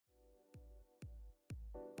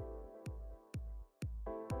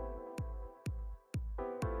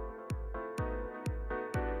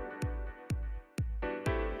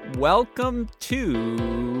welcome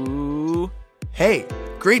to... Hey,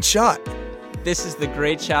 great shot. This is the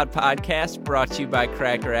Great Shot Podcast, brought to you by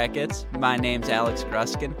Crack Rackets. My name's Alex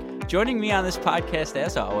Gruskin. Joining me on this podcast,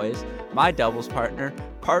 as always, my doubles partner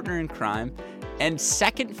in crime, and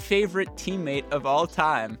second favorite teammate of all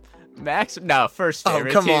time, Max. No, first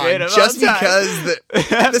favorite teammate of all time. Just because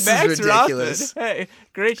this Max is ridiculous. Rothman. Hey,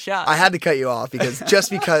 great shot. I had to cut you off because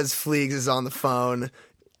just because Fleegs is on the phone,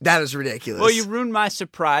 that is ridiculous. Well, you ruined my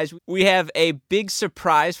surprise. We have a big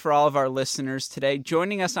surprise for all of our listeners today.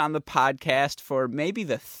 Joining us on the podcast for maybe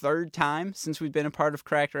the third time since we've been a part of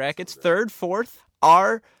Cracked Rackets, third, fourth,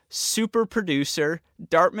 our super producer,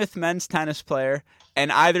 Dartmouth men's tennis player,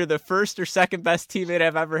 and either the first or second best teammate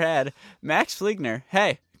I've ever had, Max Fliegner.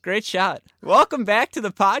 Hey, great shot. Welcome back to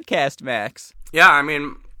the podcast, Max. Yeah, I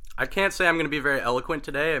mean, I can't say I'm going to be very eloquent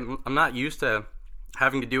today. I'm not used to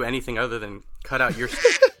having to do anything other than cut out your...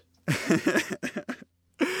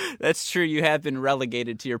 That's true. You have been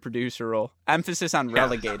relegated to your producer role. Emphasis on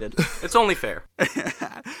relegated. It's only fair.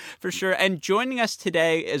 For sure. And joining us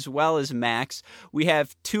today, as well as Max, we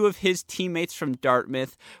have two of his teammates from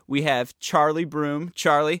Dartmouth. We have Charlie Broom.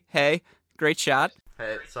 Charlie, hey, great shot.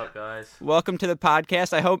 Hey, what's up, guys? Welcome to the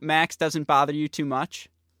podcast. I hope Max doesn't bother you too much.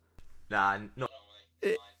 Nah, no.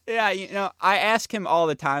 Yeah, I ask him all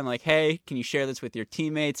the time, like, hey, can you share this with your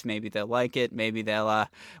teammates? Maybe they'll like it. Maybe they'll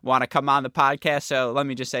want to come on the podcast. So let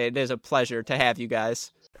me just say it is a pleasure to have you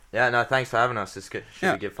guys. Yeah, no, thanks for having us. It's good.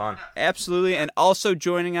 Should be good fun. Absolutely. And also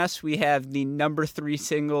joining us, we have the number 3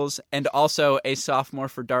 singles and also a sophomore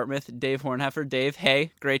for Dartmouth, Dave Hornheffer. Dave,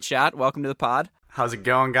 hey, great shot. Welcome to the pod. How's it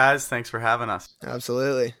going, guys? Thanks for having us.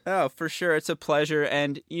 Absolutely. Oh, for sure. It's a pleasure.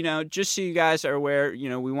 And, just so you guys are aware,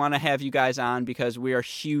 we want to have you guys on because we are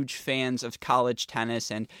huge fans of college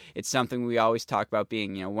tennis. And it's something we always talk about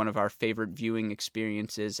being, one of our favorite viewing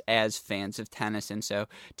experiences as fans of tennis. And so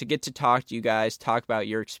to get to talk to you guys, talk about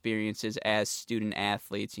your experiences as student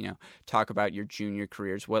athletes, talk about your junior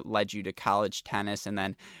careers, what led you to college tennis. And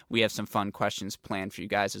then we have some fun questions planned for you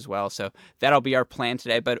guys as well. So that'll be our plan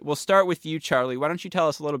today. But we'll start with you, Charlie. Why don't you tell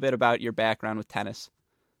us a little bit about your background with tennis?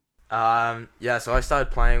 So I started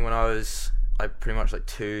playing when I was pretty much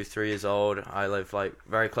 2-3 years old. I lived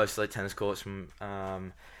very close to tennis courts.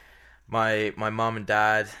 My mum and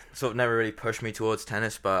dad sort of never really pushed me towards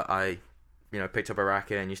tennis, but I picked up a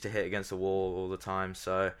racket and used to hit against the wall all the time.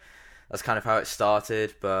 So that's kind of how it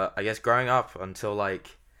started. But I guess growing up until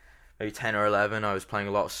maybe 10 or 11, I was playing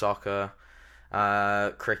a lot of soccer,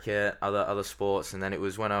 cricket, other sports, and then it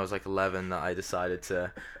was when I was 11 that I decided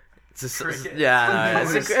to Cricket.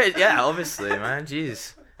 Obviously, man,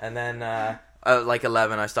 jeez. And then at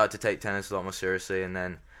 11 I started to take tennis a lot more seriously, and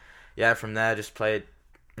then from there just played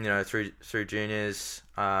through juniors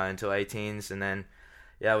until 18s, and then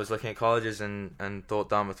I was looking at colleges and thought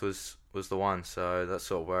Dartmouth was the one, so that's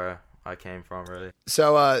sort of where I came from, really.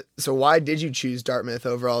 So why did you choose Dartmouth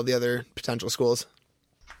over all the other potential schools?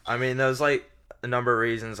 I mean, there was a number of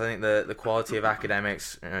reasons. I think the quality of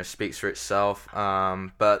academics speaks for itself,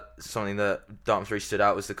 but something that Dartmouth really stood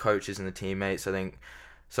out was the coaches and the teammates. I think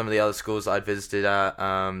some of the other schools that I'd visited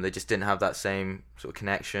at, they just didn't have that same sort of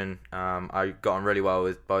connection. I got on really well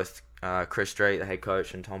with both Chris Drake, the head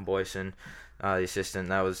coach, and Tom Boyson, the assistant.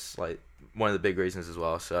 That was one of the big reasons as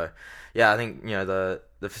well. So I think the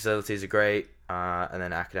facilities are great, and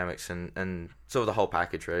then academics and sort of the whole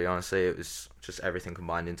package, really. Honestly, it was just everything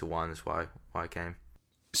combined into one. That's why I came.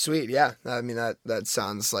 Sweet, yeah. I mean that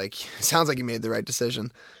sounds like you made the right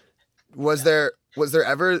decision. Was there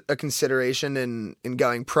ever a consideration in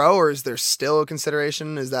going pro, or is there still a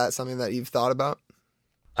consideration? Is that something that you've thought about?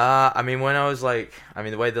 I mean, when I was the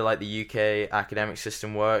way that the UK academic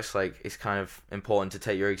system works, it's kind of important to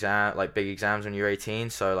take your big exams when you're 18.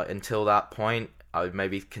 So until that point, I would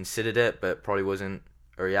maybe considered it, but probably wasn't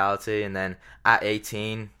a reality. And then at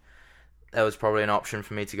 18, there was probably an option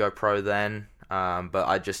for me to go pro then. But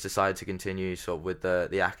I just decided to continue sort of with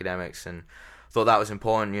the academics, and thought that was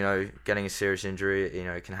important. Getting a serious injury,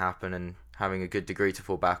 it can happen, and having a good degree to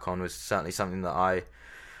fall back on was certainly something that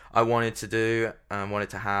I wanted to do and wanted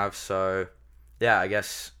to have. So I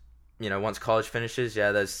guess once college finishes,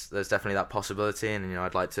 there's definitely that possibility, and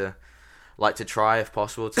I'd like to try if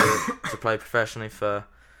possible to play professionally for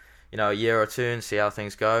a year or two and see how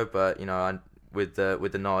things go. But with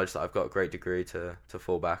the knowledge that I've got a great degree to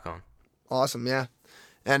fall back on. Awesome, yeah.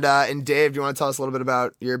 And Dave, do you want to tell us a little bit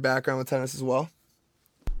about your background with tennis as well?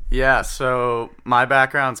 Yeah, so my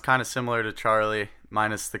background's kind of similar to Charlie,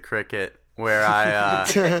 minus the cricket, where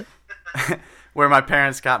where my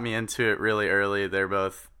parents got me into it really early. They're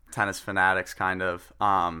both tennis fanatics, kind of.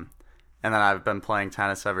 and then I've been playing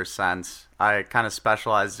tennis ever since. I kind of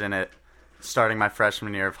specialized in it starting my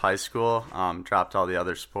freshman year of high school, dropped all the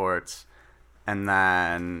other sports, and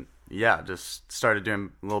then, just started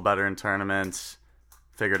doing a little better in tournaments,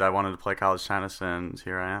 figured I wanted to play college tennis, and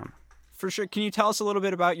here I am. For sure. Can you tell us a little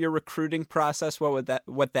bit about your recruiting process? What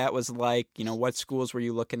that was like? What schools were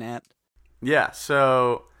you looking at? Yeah,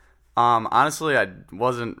 so honestly, I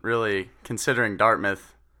wasn't really considering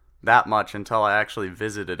Dartmouth that much until I actually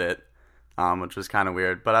visited it, which was kind of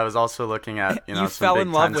weird. But I was also looking at you some fell Big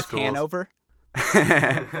in love Ten with schools. Hanover.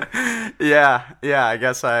 yeah. I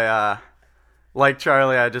guess I like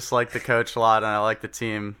Charlie. I just like the coach a lot, and I like the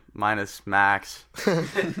team minus Max.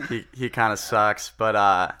 he kind of sucks, but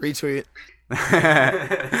Retweet.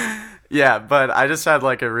 yeah. But I just had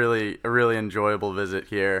like a really enjoyable visit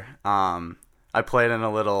here. I played in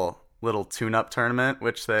a little tune-up tournament,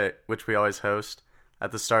 which we always host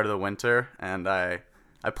at the start of the winter, and I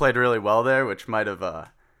played really well there, which might have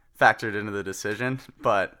factored into the decision.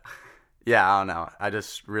 But yeah, I don't know. I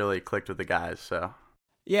just really clicked with the guys, so.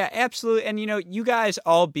 Yeah, absolutely. And, you guys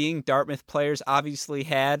all being Dartmouth players obviously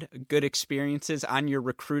had good experiences on your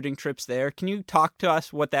recruiting trips there. Can you talk to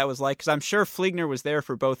us what that was like? Because I'm sure Fliegner was there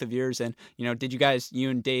for both of yours. And, did you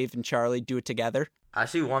and Dave and Charlie do it together?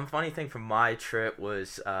 Actually, one funny thing from my trip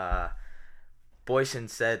was Boyson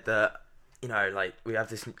said that, we have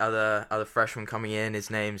this other freshman coming in.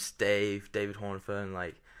 His name's David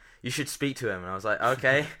Hornford. You should speak to him. And I was like,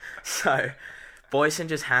 okay. So Boyson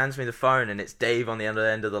just hands me the phone, and it's Dave on the other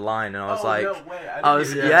end of the line, and I was like, no way.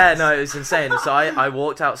 It was insane. So I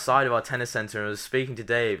walked outside of our tennis center and was speaking to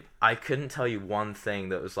Dave. I couldn't tell you one thing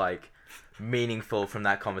that was meaningful from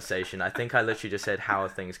that conversation. I think I literally just said, "How are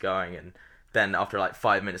things going?" And then after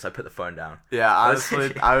 5 minutes, I put the phone down. Yeah,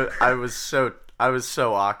 honestly, I was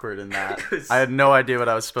so awkward in that. I had no idea what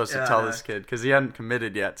I was supposed to tell this kid because he hadn't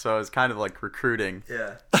committed yet. So I was kind of recruiting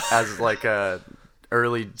as a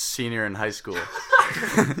early senior in high school.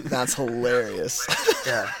 That's hilarious.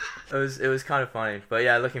 Yeah, it was kind of funny, but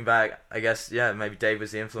yeah, looking back, I guess maybe Dave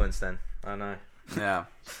was the influence then. I don't know. Yeah.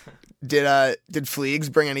 Did Fleegs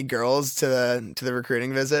bring any girls to the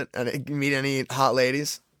recruiting visit and meet any hot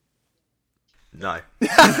ladies? No.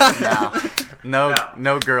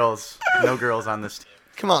 No girls. No girls on this team.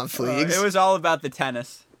 Come on, Fleegs. It was all about the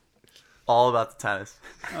tennis. All about the tennis.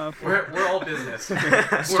 We're all business.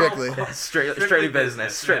 Strictly. Strictly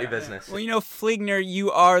business. Well, Fliegner,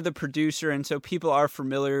 you are the producer, and so people are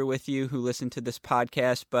familiar with you who listen to this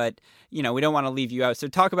podcast, but, we don't want to leave you out. So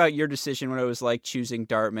talk about your decision, what it was like choosing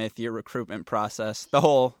Dartmouth, your recruitment process, the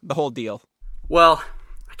whole deal. Well,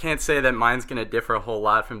 I can't say that mine's going to differ a whole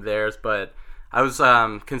lot from theirs, but I was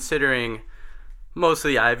considering most of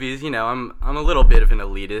the Ivies. I'm a little bit of an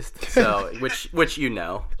elitist, so which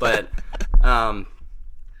but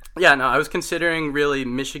I was considering really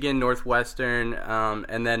Michigan, Northwestern,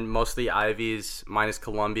 and then most of the Ivies minus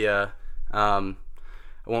Columbia. I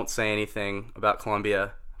won't say anything about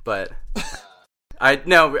Columbia, but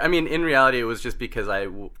in reality it was just because I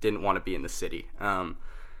didn't want to be in the city,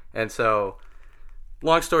 and so.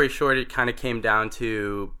 Long story short, it kind of came down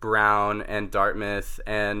to Brown and Dartmouth,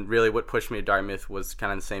 and really what pushed me to Dartmouth was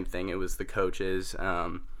kind of the same thing. It was the coaches,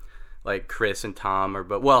 like Chris and Tom,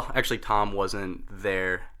 actually Tom wasn't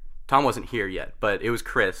there. Tom wasn't here yet, but it was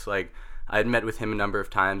Chris. I had met with him a number of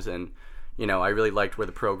times, and, I really liked where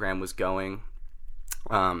the program was going.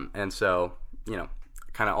 And so,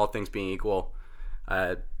 kind of all things being equal,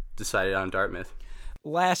 I decided on Dartmouth.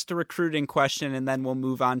 Last recruiting question, and then we'll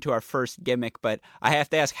move on to our first gimmick. But I have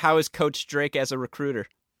to ask, how is Coach Drake as a recruiter?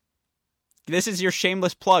 This is your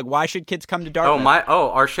shameless plug. Why should kids come to Dartmouth?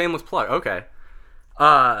 Our shameless plug. Okay.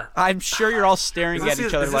 I'm sure you're all staring at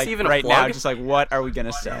each other right now, just what are we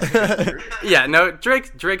gonna say? Yeah, no,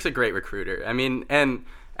 Drake's a great recruiter. And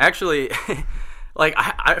actually,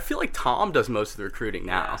 I feel like Tom does most of the recruiting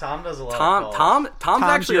now. Yeah, Tom does a lot. Tom's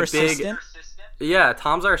actually your a big. assistant? Yeah,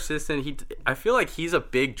 Tom's our assistant. I feel like he's a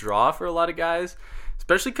big draw for a lot of guys,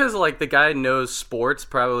 especially because the guy knows sports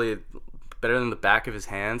probably better than the back of his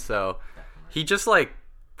hand. So he just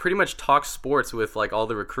pretty much talks sports with all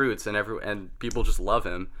the recruits and people just love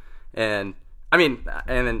him. And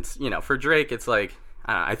then for Drake, it's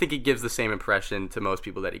I think he gives the same impression to most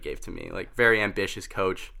people that he gave to me. Very ambitious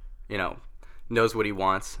coach, knows what he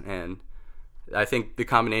wants, and I think the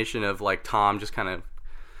combination of Tom just kind of.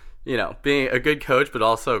 Being a good coach, but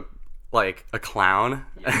also a clown.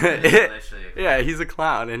 Yeah, he's a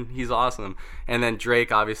clown and he's awesome. And then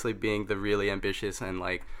Drake obviously being the really ambitious and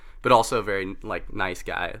but also a very nice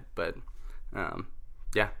guy. But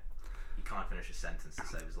yeah. Confident finish a sentence to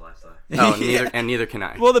save his life, though. Oh, neither can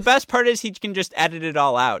I. Well, the best part is he can just edit it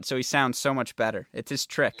all out, so he sounds so much better. It's his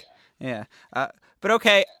trick. Yeah. But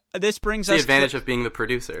okay, this brings That's us the advantage of being the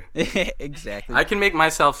producer. Exactly. I can make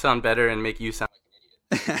myself sound better and make you sound.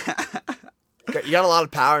 You got a lot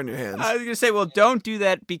of power in your hands. I was going to say, well, don't do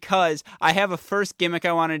that because I have a first gimmick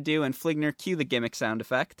I want to do, and Fligner, cue the gimmick sound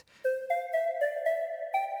effect.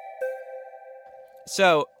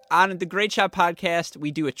 So, on the Great Shot Podcast,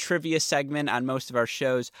 we do a trivia segment on most of our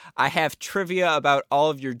shows. I have trivia about all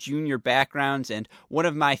of your junior backgrounds, and one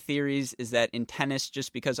of my theories is that in tennis,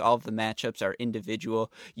 just because all of the matchups are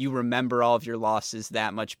individual, you remember all of your losses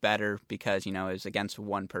that much better because, it was against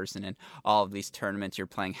one person, and all of these tournaments you're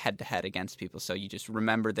playing head-to-head against people, so you just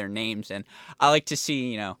remember their names, and I like to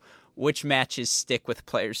see, which matches stick with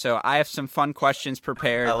players. So I have some fun questions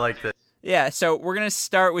prepared. I like that. Yeah, so we're going to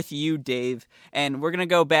start with you, Dave, and we're going to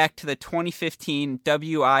go back to the 2015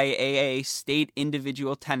 WIAA State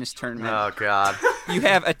Individual Tennis Tournament. Oh, God. You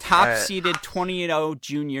have a top-seeded 20-0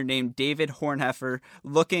 junior named David Hornheffer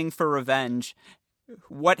looking for revenge.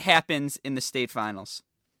 What happens in the state finals?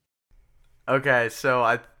 Okay, so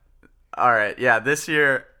all right, yeah, this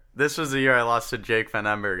was the year I lost to Jake Van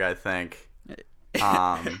Emberg, I think.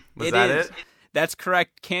 Was that it? That's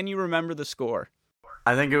correct. Can you remember the score?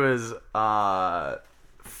 I think it was 5-1 or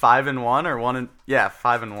 1-1.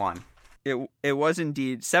 5-1. It was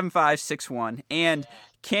indeed 7-5, 6-1. And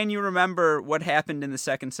can you remember what happened in the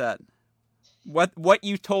second set? What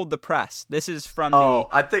you told the press? This is from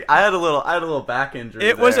I think I had a little back injury.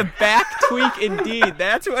 It was a back tweak indeed.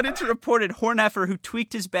 That's what it's reported. Hornheffer, who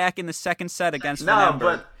tweaked his back in the second set against Van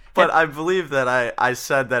Emberg. But I believe that I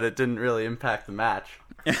said that it didn't really impact the match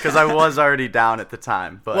because I was already down at the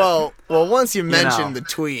time. But well, once you mentioned the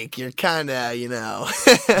tweak, you're kind of,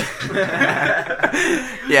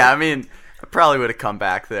 Yeah, I mean, I probably would have come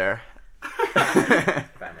back there.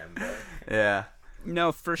 Yeah.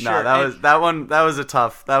 No, for sure. No, that was a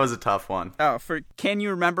tough one. Oh, can you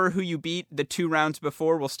remember who you beat the 2 rounds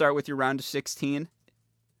before? We'll start with your round of 16.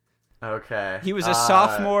 Okay. He was a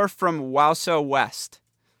sophomore from Wausau West.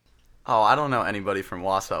 Oh, I don't know anybody from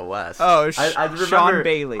Wausau West. Oh, Sean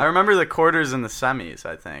Bailey. I remember the quarters and the semis,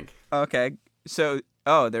 I think. Okay. So,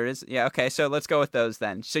 there is. Yeah, okay. So let's go with those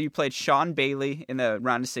then. So you played Sean Bailey in the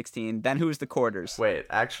round of 16. Then who was the quarters? Wait,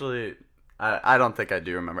 actually, I don't think I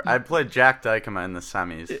do remember. I played Jack Dykema in the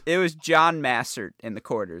semis. It was John Massert in the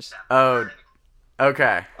quarters. Oh,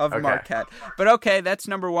 okay. Of Marquette. But okay, that's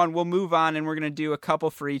number 1. We'll move on, and we're going to do a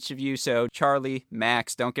couple for each of you. So Charlie,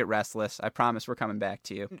 Max, don't get restless. I promise we're coming back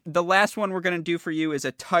to you. The last one we're going to do for you is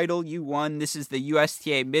a title you won. This is the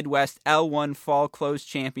USTA Midwest L1 Fall Closed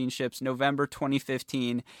Championships, November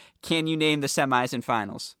 2015. Can you name the semis and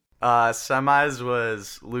finals? Semis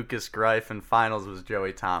was Lucas Greif, and finals was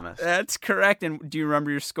Joey Thomas. That's correct. And do you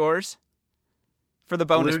remember your scores? For the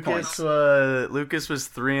bonus points. Lucas was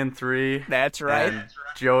 3-3. That's right. And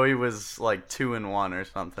Joey was like 2-1 or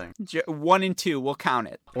something. 1-2. We'll count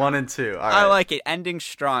it. 1-2. All right. I like it. Ending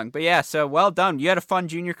strong. But yeah, so well done. You had a fun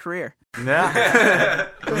junior career. Yeah.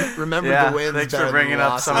 Remember the wins. Thanks for bringing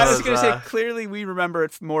up some of I those. was going to say, clearly we remember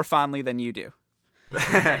it more fondly than you do.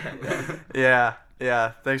 Yeah.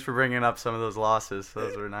 Thanks for bringing up some of those losses.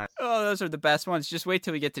 Those were nice. Oh, those are the best ones. Just wait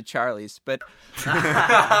till we get to Charlie's. But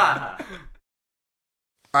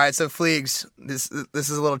All right, so Fleegs, this is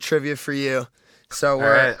a little trivia for you. So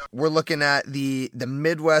we're looking at the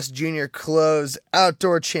Midwest Junior Closed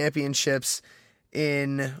Outdoor Championships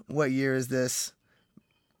in what year is this?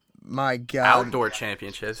 My God. Outdoor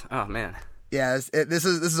championships. Oh man. Yeah, this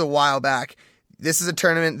is a while back. This is a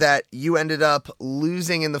tournament that you ended up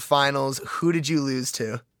losing in the finals. Who did you lose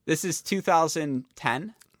to? This is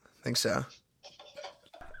 2010. I think so.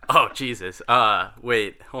 Oh Jesus.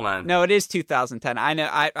 Wait, hold on. No, it is 2010. I know.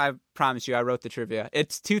 I promise you, I wrote the trivia.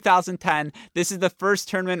 It's 2010. This is the first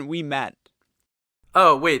tournament we met.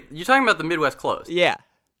 Oh wait, you're talking about the Midwest Closed? Yeah.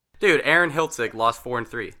 Dude, Aaron Hiltzig lost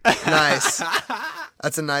 4-3. Nice.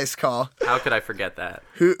 That's a nice call. How could I forget that?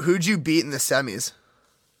 Who'd you beat in the semis?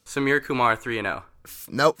 Samir Kumar 3-0.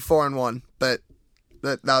 Nope, 4-1. But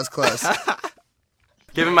that was close.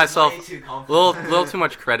 Giving myself a little too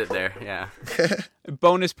much credit there. Yeah.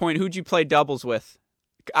 Bonus point. Who'd you play doubles with?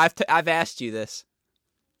 I've asked you this.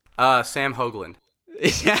 Sam Hoagland.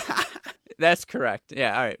 Yeah, that's correct.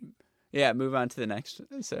 Yeah. All right. Yeah. Move on to the next.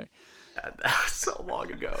 Sorry. God, that was so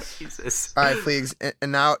long ago. Jesus. All right, Fleegs.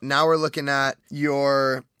 And now we're looking at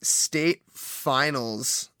your state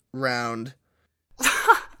finals round.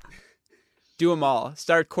 Do them all.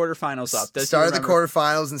 Start quarterfinals up. Start at the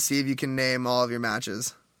quarterfinals and see if you can name all of your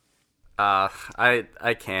matches.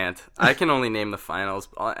 I can't. I can only name the finals,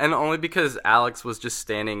 and only because Alex was just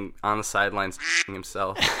standing on the sidelines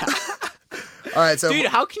himself. All right, so Dude,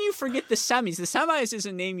 how can you forget the semis? The semis is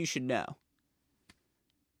a name you should know.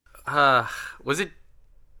 Was it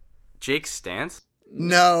Jake Stantz?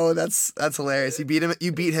 no, that's hilarious. You beat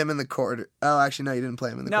him in the quarter. Oh, actually, no, you didn't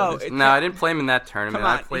play him in the No, quarters. No, I didn't play him in that tournament.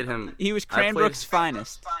 Come on. I played him. He was I played- Cranbrook's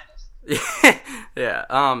finest. Yeah.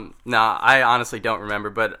 No, I honestly don't remember,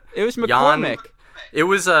 but It was Jan- McCormick It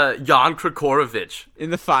was Jan Krikorovich in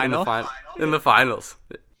the in final. the finals.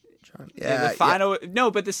 Yeah, the final. No,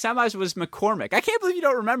 but the semis was McCormick. I can't believe you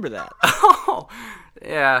don't remember that. Oh,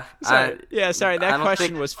 yeah. Sorry. Sorry. I That don't question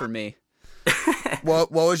think- was for me.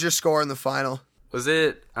 What was your score in the final? Was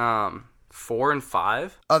it 4 and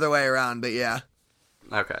 5? Other way around, but yeah.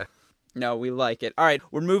 Okay. No, we like it. All right,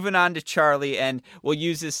 we're moving on to Charlie, and we'll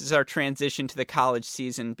use this as our transition to the college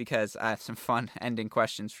season because I have some fun ending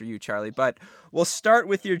questions for you, Charlie. But we'll start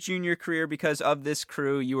with your junior career because of this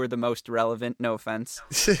crew, you were the most relevant. No offense.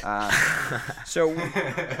 So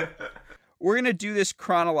we're going to do this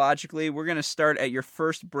chronologically. We're going to start at your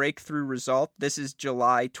first breakthrough result. This is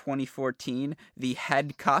July 2014, the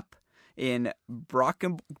Head Cup in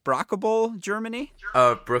Brockable, Germany.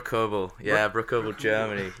 Oh, Brookobel. Yeah, Brookobel,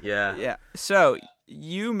 Germany. Yeah. Yeah. So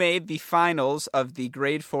you made the finals of the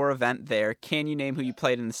grade 4 event there. Can you name who you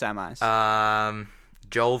played in the semis?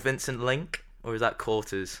 Joel Vincent Link, or is that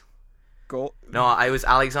quarters? Goal. No, I was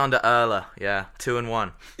Alexander Erler. Yeah,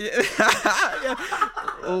 2-1.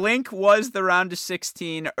 Link was the round of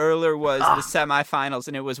 16. Erler was the semifinals,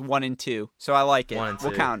 and it was 1-2. So I like it. 1 and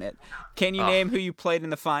We'll 2. count it. Can you name who you played in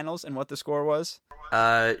the finals and what the score was?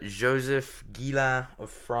 Joseph Guillain of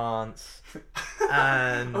France,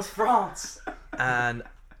 and and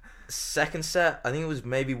second set. I think it was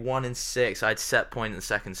maybe 1-6. I had set point in the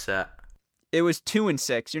second set. It was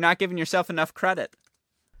 2-6. You're not giving yourself enough credit.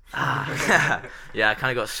 Yeah, I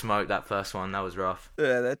kind of got smoked that first one. That was rough.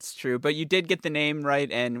 Yeah, that's true. But you did get the name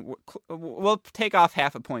right, and we'll take off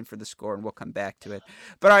half a point for the score, and we'll come back to it.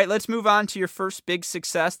 But all right, let's move on to your first big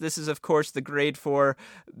success. This is, of course, the Grade 4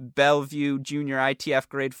 Bellevue Junior ITF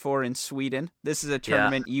Grade 4 in Sweden. This is a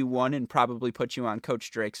tournament you won and probably put you on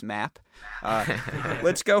Coach Drake's map.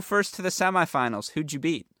 Let's go first to the semifinals. Who'd you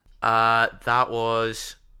beat? That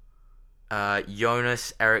was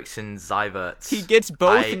Jonas Eriksson Zivert. He gets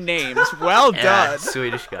both names. Well Yeah, done.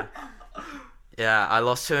 Swedish guy. Yeah, I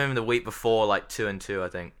lost to him the week before, like 2-2, I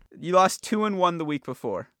think. You lost 2-1 the week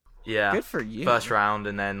before. Yeah. Good for you. First round,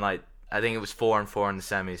 and then I think it was 4-4 in the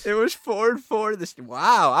semis. It was 4-4.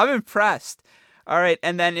 Wow, I'm impressed. All right,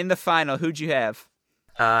 and then in the final, who'd you have?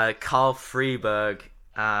 Carl Freeberg,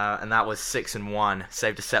 and that was 6-1.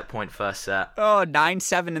 Saved a set point first set. Oh,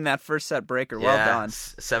 9-7 in that first set breaker. Well done.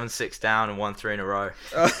 7-6 down and 1-3 in a row.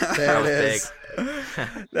 There That it was is.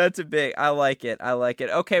 big. That's a big. I like it.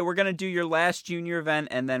 Okay, we're going to do your last junior event,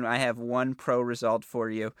 and then I have one pro result for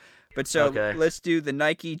you. But so Okay. let's do the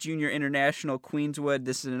Nike Junior International Queenswood.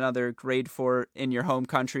 This is another grade 4 in your home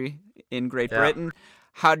country in Great Yeah. Britain.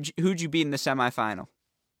 Who'd you beat in the semifinal?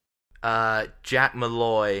 Jack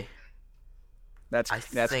Malloy. That's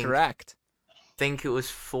think- correct. Think it was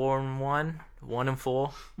 4-1,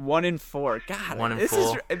 1-4. 1-4. God,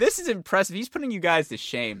 1-4. this is impressive. He's putting you guys to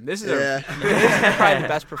shame. This is Yeah. this is probably the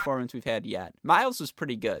best performance we've had yet. Miles was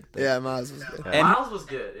pretty good. Yeah, Miles was good. And Miles was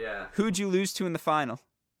good, yeah. who'd you lose to in the final?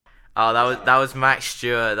 Oh, that was Max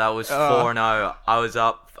Stewart. That was 4-0. I was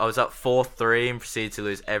up 4-3 and proceeded to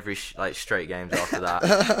lose every straight games after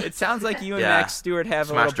that. It sounds like you and Yeah. Max Stewart have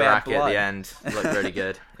a little Smashed a bad racket blood. at the end. Looked really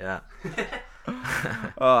good. Yeah.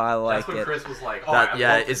 Oh, I like That's when it. Chris was like,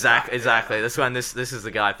 Exactly. That's when this is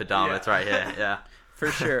the guy for Dartmouth right here. Yeah. For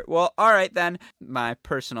sure. Well, all right then. My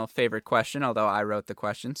personal favorite question, although I wrote the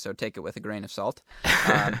question, so take it with a grain of salt.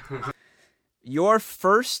 Your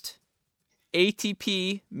first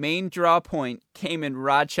ATP main draw point came in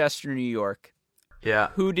Rochester, New York. Yeah.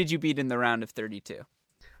 Who did you beat in the round of 32?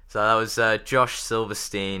 So that was Josh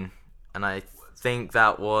Silverstein, and I think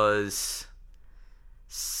that was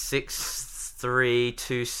 6-3,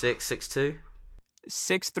 2-6, 6-2.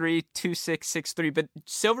 6-3, 2-6, 6-3. But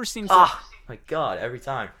Silverstein's, Oh my god! Every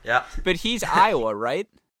time. Yeah. but he's Iowa, right?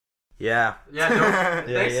 Yeah. Yeah, no,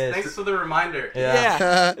 Yeah, he is. thanks for the reminder.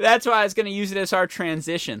 Yeah. That's why I was going to use it as our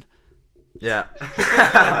transition. Yeah.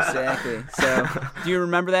 Exactly. So, do you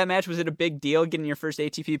remember that match? Was it a big deal getting your first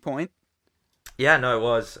ATP point? Yeah, no, it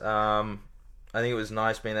was. I think it was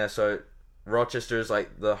nice being there. So Rochester is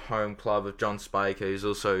like the home club of John Spiker, he's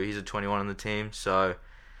a 21 on the team. So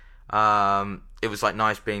it was like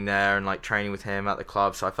nice being there and like training with him at the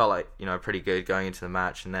club. So I felt like, pretty good going into the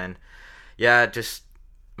match. And then, yeah, just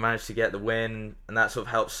managed to get the win, and that sort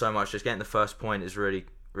of helps so much. Just getting the first point is really,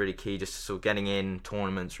 really key. Just sort of getting in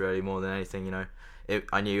tournaments, really, more than anything.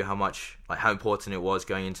 I knew how important it was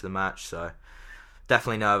going into the match. So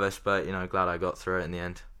definitely nervous, but glad I got through it in the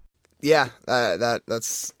end. Yeah,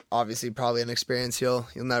 that's obviously probably an experience you'll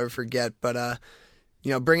never forget. But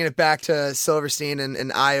bringing it back to Silverstein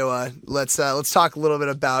and Iowa, let's talk a little bit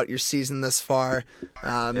about your season thus far.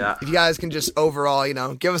 If you guys can just overall,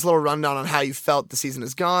 give us a little rundown on how you felt the season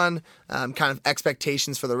has gone, kind of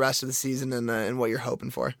expectations for the rest of the season, and what you're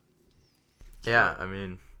hoping for. Yeah, I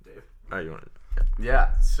mean, you want to?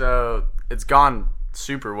 Yeah, so it's gone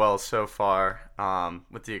super well so far,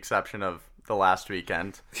 with the exception of the last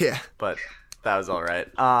weekend. Yeah. But that was all right.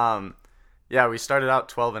 Yeah, we started out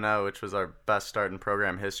 12-0, which was our best start in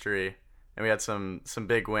program history, and we had some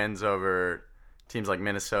big wins over teams like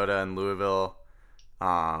Minnesota and Louisville. We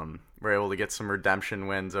were able to get some redemption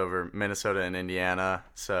wins over Minnesota and Indiana,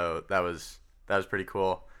 so that was pretty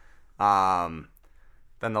cool.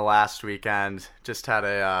 Then the last weekend, just had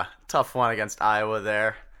a tough one against Iowa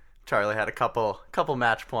there. Charlie had a couple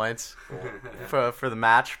match points for the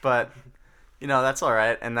match, but that's all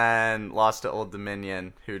right. And then lost to Old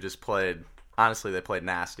Dominion, who just played. Honestly, they played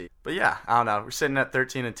nasty. But yeah, I don't know. We're sitting at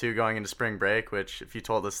 13-2 going into spring break, which if you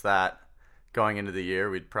told us that going into the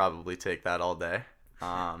year, we'd probably take that all day.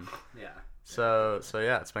 Yeah. So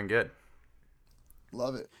yeah, it's been good.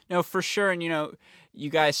 Love it. No, for sure. And, you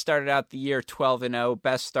guys started out the year 12-0,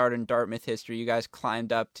 best start in Dartmouth history. You guys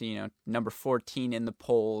climbed up to, number 14 in the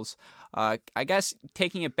polls. I guess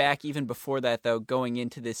taking it back even before that, though, going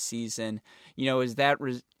into this season, is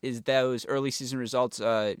those early season results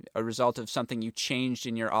a result of something you changed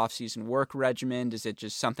in your off-season work regimen? Is it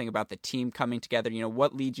just something about the team coming together?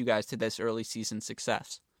 What leads you guys to this early season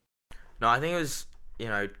success? No, I think it was,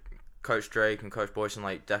 Coach Drake and Coach Boyson,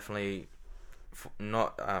 definitely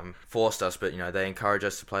not forced us, but they encourage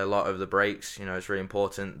us to play a lot over the breaks. It's really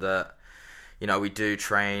important that we do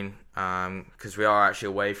train because we are actually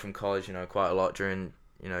away from college quite a lot during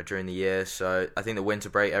the year. So I think the winter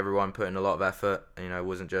break, everyone put in a lot of effort. It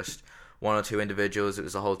wasn't just one or two individuals, it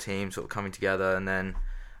was the whole team sort of coming together. And then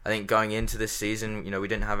I think going into this season, we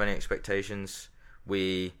didn't have any expectations.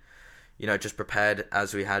 We just prepared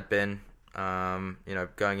as we had been.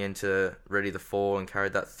 Going into really the fall and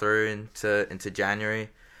carried that through into January.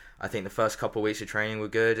 I think the first couple of weeks of training were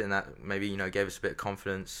good, and that maybe gave us a bit of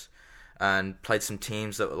confidence. And played some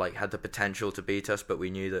teams that had the potential to beat us, but we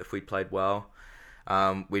knew that if we played well,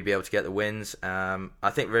 we'd be able to get the wins. I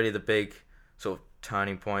think really the big sort of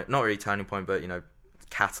turning point, not really turning point, but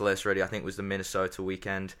catalyst really, I think was the Minnesota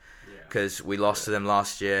weekend, because we lost to them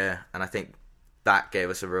last year, and I think that gave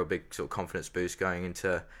us a real big sort of confidence boost going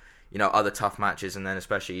into other tough matches, and then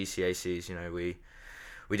especially ECACs.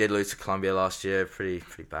 We did lose to Columbia last year pretty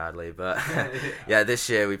badly, but yeah, this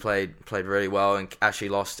year we played really well and actually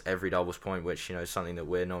lost every doubles point, which is something that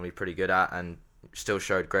we're normally pretty good at, and still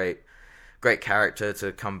showed great character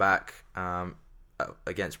to come back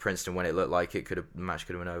against Princeton when it looked like the match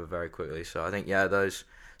could have been over very quickly. So I think those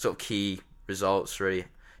sort of key results really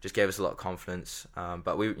just gave us a lot of confidence,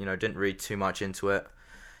 but we didn't read too much into it.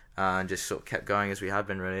 And just sort of kept going as we had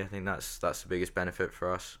been, really. I think that's the biggest benefit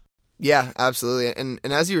for us. Yeah, absolutely. And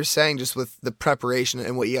as you were saying, just with the preparation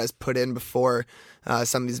and what you guys put in before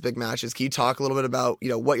some of these big matches, can you talk a little bit about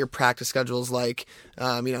what your practice schedule is like,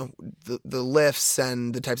 the lifts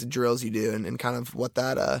and the types of drills you do, and kind of what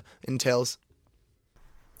that entails?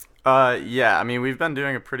 Yeah, I mean, we've been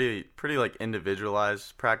doing a pretty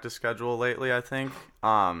individualized practice schedule lately, I think.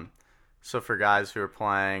 So for guys who are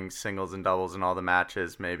playing singles and doubles in all the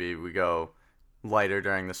matches, maybe we go lighter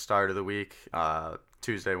during the start of the week,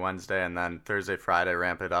 Tuesday, Wednesday, and then Thursday, Friday,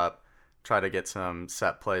 ramp it up, try to get some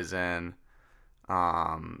set plays in.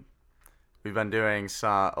 We've been doing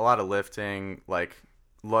a lot of lifting,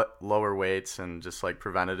 lower weights and just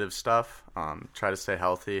preventative stuff. Try to stay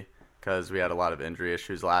healthy because we had a lot of injury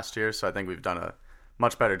issues last year, so I think we've done a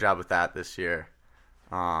much better job with that this year.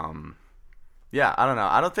 Yeah, I don't know.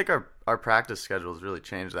 I don't think our practice schedule has really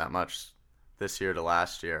changed that much this year to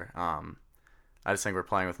last year. I just think we're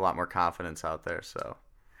playing with a lot more confidence out there. So.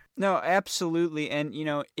 No, absolutely. And,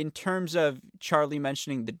 in terms of Charlie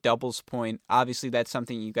mentioning the doubles point, obviously that's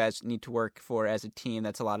something you guys need to work for as a team.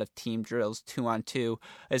 That's a lot of team drills, 2-on-2.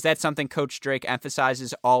 Is that something Coach Drake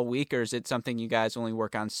emphasizes all week, or is it something you guys only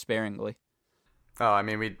work on sparingly? Oh, I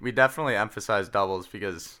mean, we definitely emphasize doubles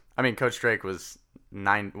because, Coach Drake was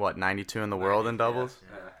 92 in the world in doubles.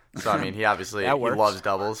 Yeah. So I mean, he obviously he loves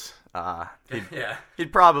doubles.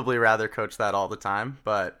 He'd probably rather coach that all the time,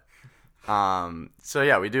 but so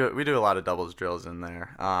yeah, we do a lot of doubles drills in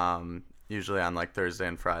there. usually on like Thursday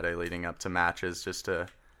and Friday leading up to matches just to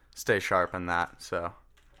stay sharp in that. So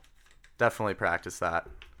definitely practice that,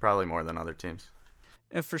 probably more than other teams.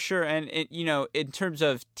 For sure. And, in terms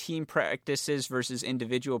of team practices versus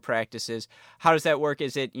individual practices, how does that work?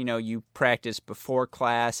 Is it, you practice before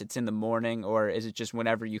class, it's in the morning, or is it just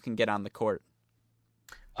whenever you can get on the court?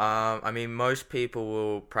 Most people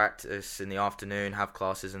will practice in the afternoon, have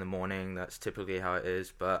classes in the morning. That's typically how it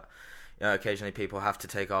is. But, occasionally people have to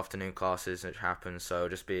take afternoon classes, which happens. So it'll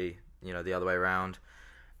just be, the other way around.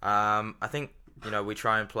 I think, we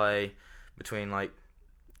try and play between like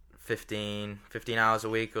 15 hours a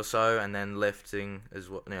week or so, and then lifting as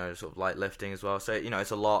well, sort of light lifting as well. So,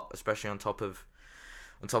 it's a lot, especially on top of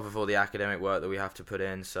all the academic work that we have to put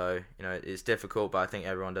in. So, it's difficult, but I think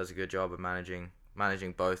everyone does a good job of managing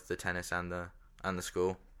both the tennis and the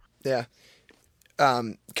school. Yeah.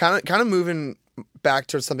 Kind of moving back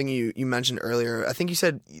to something you mentioned earlier. I think you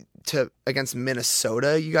said against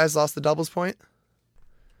Minnesota, you guys lost the doubles point.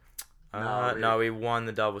 No, we won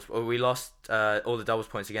the doubles. We lost all the doubles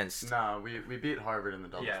points against. No, we beat Harvard in the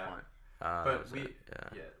doubles point. But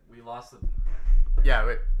we lost the.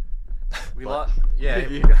 Yeah, we lost. Yeah.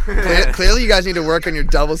 Clearly, you guys need to work on your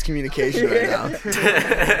doubles communication right now.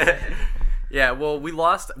 Yeah, well, we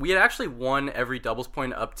lost. We had actually won every doubles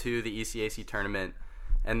point up to the ECAC tournament,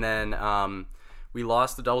 and then we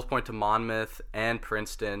lost the doubles point to Monmouth and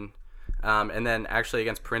Princeton. And then actually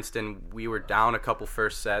against Princeton, we were down a couple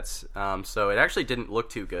first sets, so it actually didn't look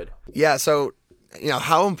too good. Yeah, so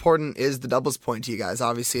how important is the doubles point to you guys?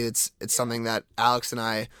 Obviously, it's something that Alex and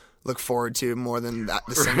I look forward to more than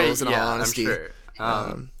the singles. In all honesty,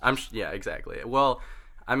 I'm sure. Yeah, exactly. Well,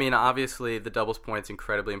 obviously the doubles point's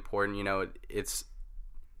incredibly important. It's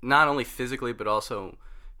not only physically but also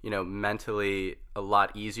mentally a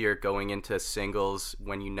lot easier going into singles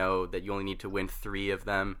when you know that you only need to win 3 of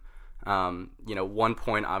them. 1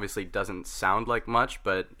 point obviously doesn't sound like much,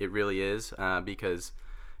 but it really is, because,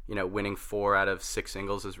 winning 4 out of 6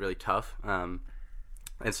 singles is really tough. And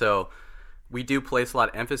so we do place a lot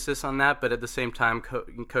of emphasis on that, but at the same time,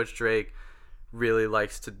 Coach Drake really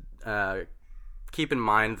likes to keep in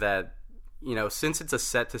mind that, since it's a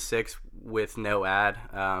set to 6 with no ad,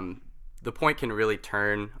 the point can really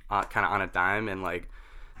turn kind of on a dime, and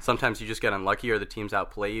sometimes you just get unlucky or the teams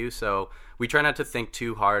outplay you. So we try not to think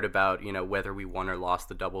too hard about, whether we won or lost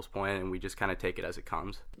the doubles point, and we just kind of take it as it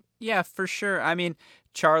comes. Yeah, for sure.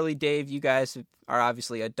 Charlie, Dave, you guys are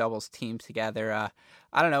obviously a doubles team together.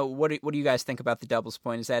 I don't know, what do you guys think about the doubles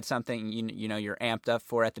point? Is that something you're amped up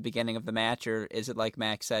for at the beginning of the match, or is it like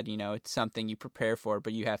Max said, it's something you prepare for,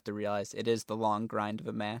 but you have to realize it is the long grind of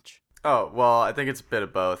a match? Oh, well, I think it's a bit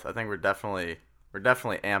of both. I think we're definitely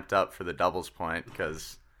amped up for the doubles point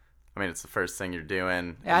because it's the first thing you're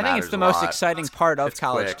doing. Yeah, I think it's the most exciting part of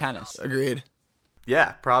college tennis. Agreed.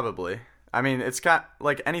 Yeah, probably. It's got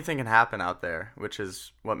anything can happen out there, which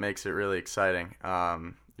is what makes it really exciting.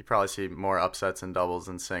 You probably see more upsets in doubles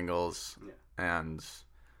than singles, and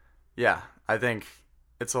yeah, I think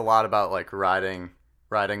it's a lot about riding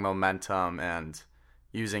momentum and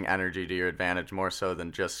using energy to your advantage more so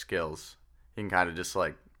than just skills. You can kind of just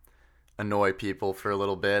annoy people for a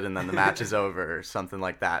little bit and then the match is over or something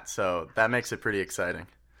like that. So that makes it pretty exciting.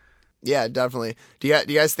 Yeah, definitely. Do you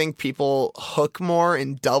guys think people hook more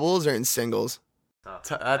in doubles or in singles?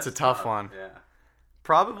 That's a tough one. Yeah.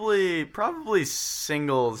 Probably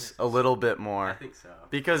singles a little bit more. I think so.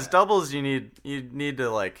 Because doubles you need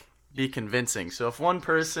to be convincing. So if one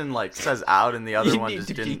person says out and the other one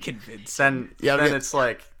just didn't, then it's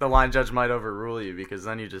the line judge might overrule you because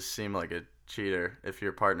then you just seem like a cheater if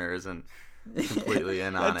your partner isn't completely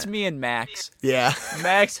in on it. That's me and Max. Yeah.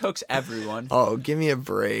 Max hooks everyone. Oh, give me a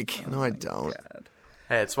break. No, I don't. God.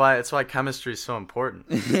 Hey, it's why chemistry is so important.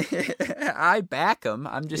 I back him.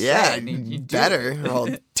 I'm just saying. You better. I'll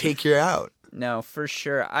take you out. No, for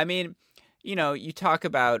sure. You talk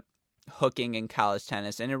about hooking in college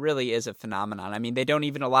tennis, and it really is a phenomenon. They don't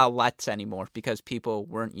even allow lets anymore because people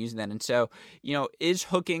weren't using that. And so, is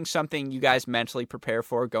hooking something you guys mentally prepare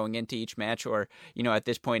for going into each match, or, at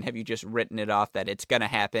this point, have you just written it off that it's going to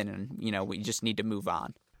happen and, we just need to move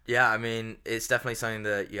on? Yeah, it's definitely something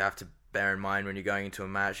that you have to bear in mind when you're going into a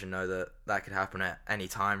match and know that could happen at any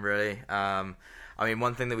time, really.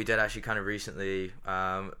 One thing that we did actually kind of recently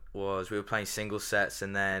was we were playing single sets,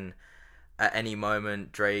 and then at any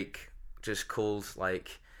moment, Drake just called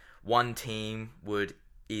one team would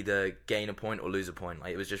either gain a point or lose a point.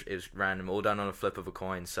 It was random, all done on a flip of a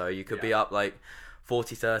coin. So you could be up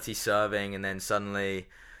 40-30 serving, and then suddenly,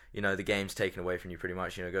 the game's taken away from you pretty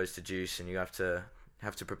much. It goes to juice, and you have to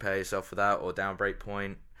prepare yourself for that, or down break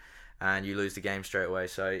point. and you lose the game straight away.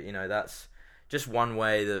 So, you know, that's just one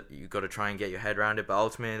way that you've got to try and get your head around it. But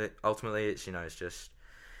ultimately it's, you know, it's just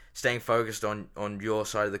staying focused on your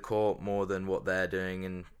side of the court more than what they're doing.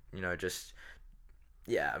 And, you know, just,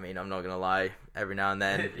 yeah, I mean, I'm not going to lie. Every now and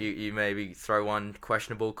then you maybe throw one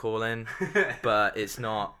questionable call in, but it's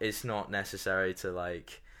not necessary to,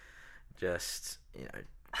 like, just, you know,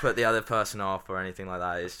 put the other person off or anything like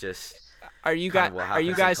that. It's just... Are you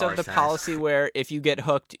guys of the policy where if you get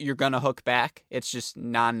hooked, you're going to hook back? It's just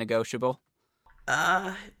non-negotiable?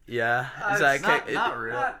 Yeah. Is that okay? Not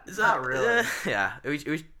really. Is that Not really. Yeah.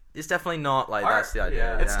 It's definitely not like that's the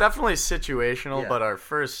idea. It's definitely situational, Yeah. but our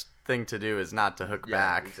first thing to do is not to hook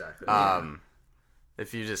back. Exactly.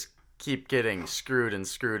 If you just keep getting screwed and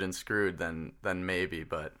screwed and screwed, then maybe.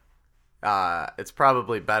 But it's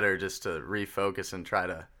probably better just to refocus and try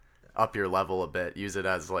to up your level a bit. Use it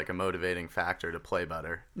as like a motivating factor to play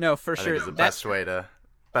better. No, for I sure. think is the best way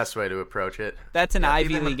to approach it. That's an Ivy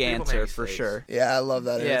people League make answer for mistakes. sure. Yeah, I love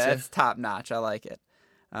that Yeah, answer. that's top notch. I like it.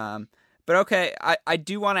 But okay, I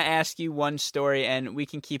do want to ask you one story, and we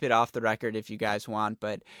can keep it off the record if you guys want.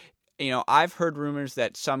 But, you know, I've heard rumors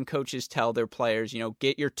that some coaches tell their players, you know,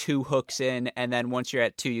 get your 2 hooks in, and then once you're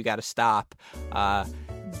at 2, you got to stop.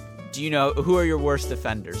 Do you know who are your worst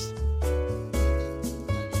defenders?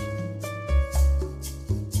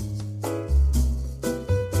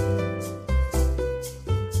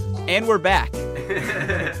 And we're back.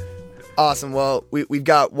 Awesome. Well, we've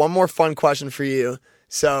got one more fun question for you.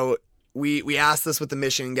 So we asked this with the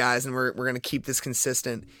Michigan guys, and we're going to keep this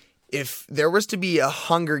consistent. If there was to be a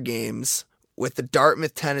Hunger Games with the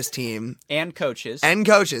Dartmouth tennis team And coaches. and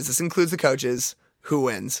coaches, this includes the coaches, who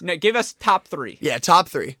wins? No, give us top 3. Yeah, top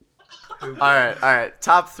 3. All right.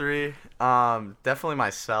 Top 3. Definitely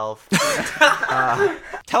myself.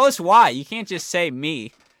 Tell us why. You can't just say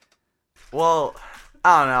me. Well,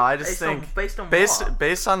 I don't know. I just Based on- think based on what?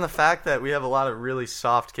 based on the fact that we have a lot of really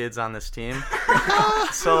soft kids on this team.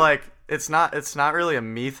 So like it's not really a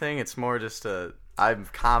me thing. It's more just I'm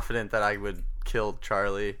confident that I would kill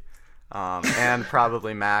Charlie, and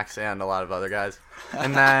probably Max and a lot of other guys.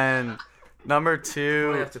 And then number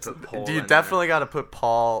 2, have to put Paul you in definitely got to put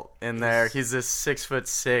Paul in there. He's this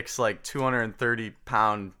 6'6", like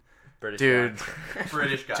 230-pound British dude. guy.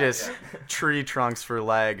 British guy, just tree trunks for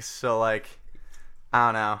legs. So like, I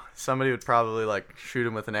don't know. Somebody would probably like shoot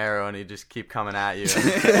him with an arrow, and he'd just keep coming at you,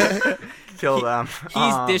 and kill them.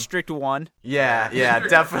 He's District 1. Yeah,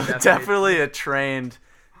 definitely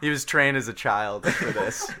He was trained as a child for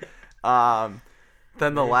this.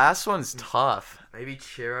 Then the last one's tough. Maybe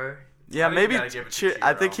Chiro. Yeah, maybe. gotta give it to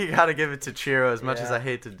I Chiro. think you gotta give it to Chiro, as much as Yeah. I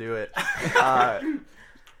hate to do it,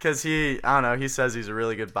 because I don't know. He says he's a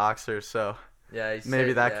really good boxer, so Yeah, he maybe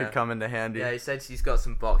said- that yeah. could come into handy. Yeah, he said he's got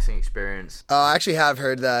some boxing experience. I actually have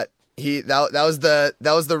heard that that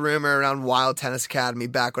was the rumor around Wild Tennis Academy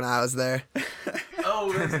back when I was there.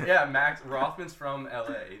 Oh, yeah, Max Rothman's from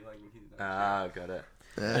LA. Like, Got it.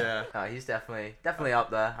 Yeah. He's definitely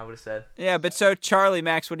up there, I would have said. Yeah, but so Charlie,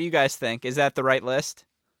 Max, what do you guys think? Is that the right list?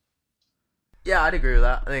 Yeah, I'd agree with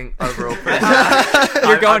that. I think overall,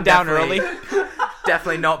 You're going I'm down definitely- early?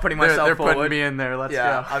 definitely not putting myself They're forward. putting me in there. Let's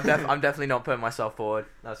yeah, go. I'm definitely not putting myself forward.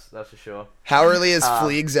 That's for sure. How early is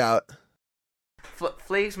Fleegs out?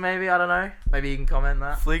 Fleeks, maybe, I don't know. Maybe you can comment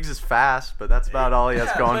on that. Fleegs is fast, but that's about all he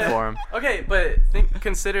has going for him. Okay, but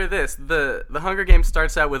consider this: the Hunger Games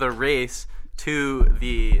starts out with a race to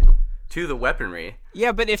the weaponry,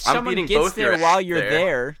 Yeah, but if I'm someone beating gets both there your while ass you're there.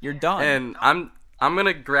 there, you're done. and I'm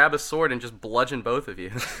gonna grab a sword and just bludgeon both of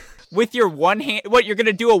you. With your one hand, what, you're going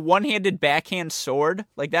to do a one-handed backhand sword?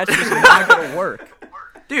 Like, that's just not going to work.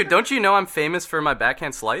 Dude, don't you know I'm famous for my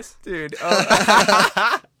backhand slice? Dude,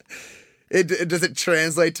 Does it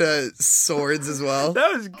translate to swords as well?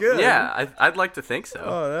 that was good. Yeah, I'd like to think so.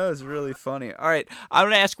 Oh, that was really funny. All right, I'm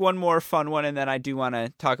going to ask one more fun one, and then I do want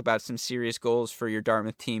to talk about some serious goals for your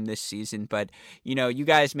Dartmouth team this season. But, you know, you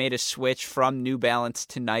guys made a switch from New Balance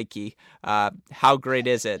to Nike. How great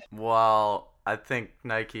is it? Well, I think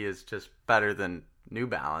Nike is just better than New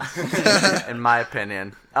Balance, in my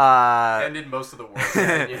opinion. And in most of the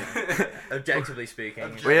world. Objectively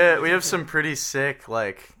speaking. We have some pretty sick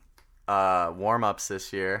warm-ups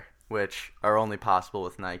this year, which are only possible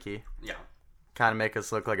with Nike. Yeah. Kind of make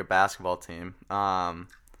us look like a basketball team.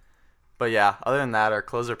 But yeah, other than that, our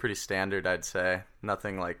clothes are pretty standard, I'd say.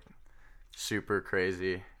 Nothing like super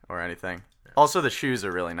crazy or anything. Also, the shoes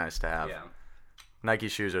are really nice to have. Yeah. Nike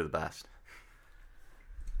shoes are the best.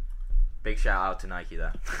 Big shout out to Nike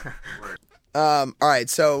there. All right,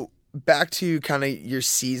 so back to kind of your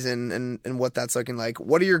season and what that's looking like.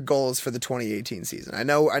 What are your goals for the 2018 season? I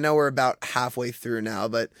know we're about halfway through now,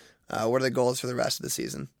 but What are the goals for the rest of the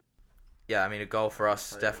season? Yeah, I mean, a goal for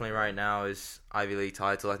us definitely right now is Ivy League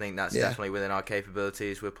title. I think that's definitely within our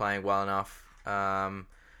capabilities. We're playing well enough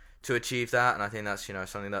to achieve that, and I think that's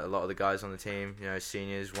something that a lot of the guys on the team,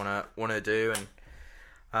 seniors, wanna do. And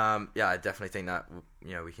I definitely think that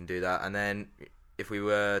we can do that. And then if we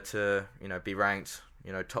were to be ranked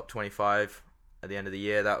top 25 at the end of the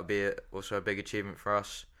year, that would be also a big achievement for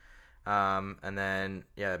us. And then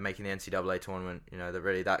making the NCAA tournament,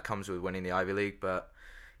 that comes with winning the Ivy League, but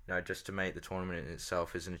just to make the tournament in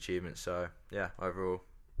itself is an achievement. So overall.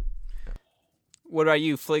 What about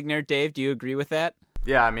you, Fligner, Dave? Do you agree with that?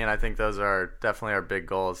 Yeah, I mean, I think those are definitely our big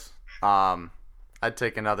goals. I'd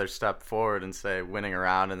take another step forward and say winning a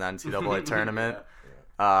round in the NCAA tournament.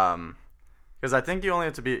 Because I think you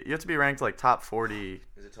have to be ranked like top 40,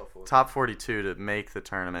 top 42 to make the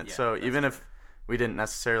tournament. Yeah, so even if we didn't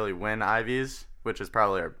necessarily win Ivies, which is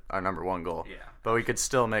probably our number one goal, but we could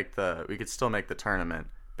still make the tournament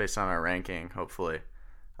based on our ranking, hopefully.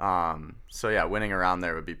 Winning around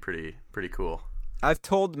there would be pretty cool. I've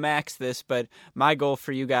told Max this, but my goal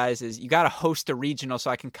for you guys is you got to host a regional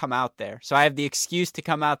so I can come out there. So I have the excuse to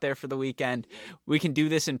come out there for the weekend. We can do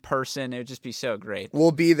this in person. It would just be so great.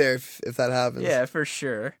 We'll be there if that happens. Yeah, for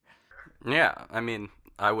sure. Yeah, I mean,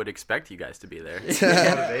 I would expect you guys to be there.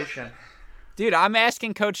 Motivation. Dude, I'm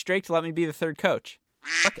asking Coach Drake to let me be the third coach.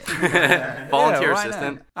 Volunteer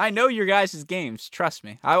assistant. Not? I know your guys' games. Trust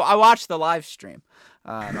me. I watched the live stream.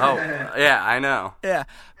 I know. Yeah,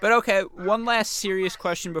 but okay, one last serious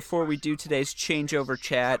question before we do today's changeover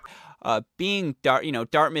chat.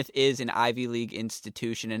 Dartmouth is an Ivy League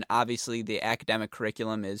institution, and obviously the academic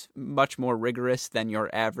curriculum is much more rigorous than your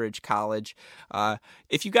average college.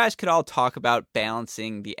 If you guys could all talk about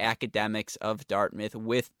balancing the academics of Dartmouth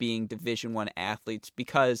with being Division I athletes,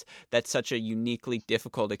 because that's such a uniquely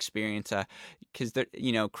difficult experience. Because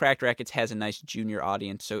Cracked Racquets has a nice junior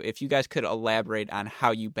audience, so if you guys could elaborate on how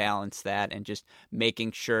you balance that and just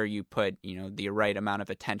making sure you put the right amount of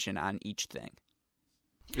attention on each thing.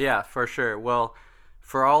 Yeah, for sure. Well,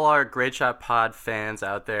 for all our Great Shot Pod fans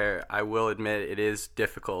out there, I will admit it is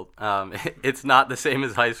difficult. It's not the same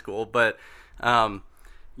as high school, but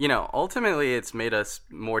ultimately it's made us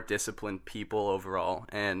more disciplined people overall.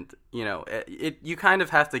 And you kind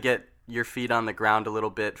of have to get your feet on the ground a little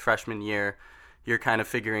bit freshman year. You're kind of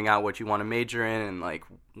figuring out what you want to major in and like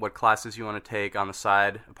what classes you want to take on the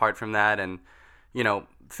side apart from that, and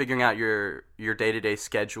figuring out your day-to-day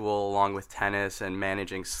schedule along with tennis and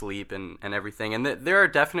managing sleep and everything. And there are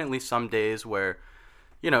definitely some days where,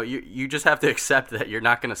 you just have to accept that you're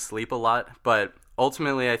not going to sleep a lot. But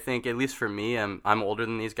ultimately, I think, at least for me, I'm older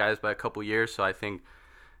than these guys by a couple years. So I think,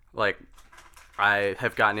 like, I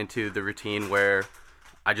have gotten into the routine where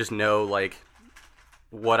I just know, like,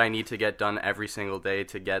 what I need to get done every single day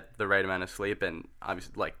to get the right amount of sleep. And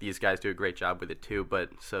obviously, like, these guys do a great job with it too,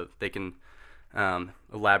 but so they can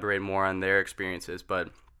elaborate more on their experiences. But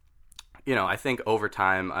I think over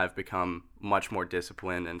time I've become much more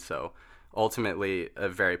disciplined, and so ultimately a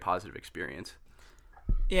very positive experience.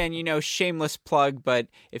 Yeah, and shameless plug, but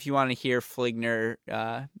if you want to hear Fligner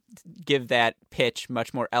give that pitch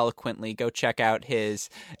much more eloquently, go check out his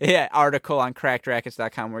article on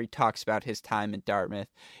crackedrackets.com where he talks about his time at Dartmouth.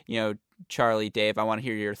 Charlie, Dave, I want to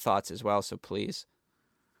hear your thoughts as well, so please.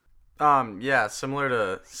 Similar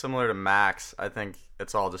to Max, I think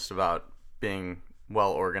it's all just about being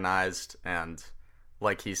well organized and,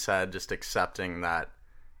 like he said, just accepting that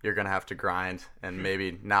you're gonna have to grind and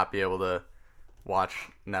maybe not be able to watch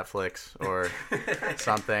Netflix or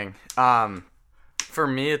something. For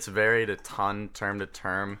me, it's varied a ton term to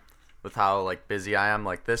term with how like busy I am.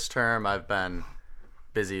 Like this term, I've been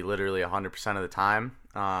busy literally 100% of the time.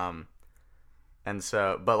 And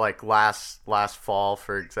so, but like last fall,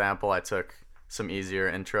 for example, I took some easier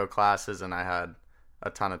intro classes and I had a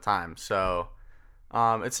ton of time. So,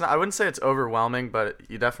 it's not, I wouldn't say it's overwhelming, but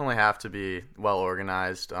you definitely have to be well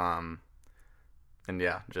organized. And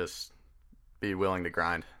just be willing to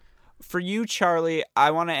grind. For you, Charlie, I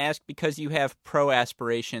want to ask, because you have pro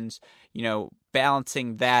aspirations,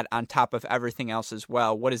 balancing that on top of everything else as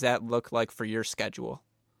well, what does that look like for your schedule?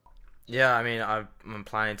 Yeah, I mean, I'm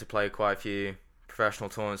planning to play quite a few professional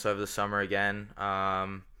tournaments over the summer again.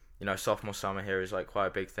 Sophomore summer here is like quite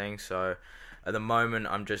a big thing. So at the moment,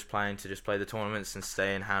 I'm just planning to just play the tournaments and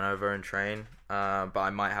stay in Hanover and train. But I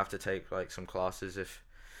might have to take like some classes if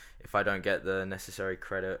I don't get the necessary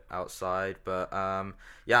credit outside. But I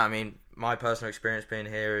mean, my personal experience being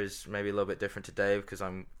here is maybe a little bit different to Dave because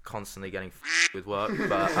I'm constantly getting with work.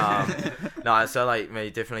 But no, so like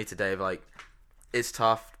maybe differently to Dave, like it's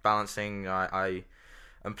tough balancing. I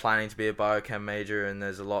am planning to be a biochem major, and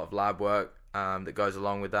there's a lot of lab work that goes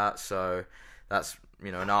along with that. So that's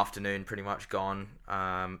an afternoon pretty much gone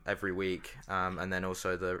every week, and then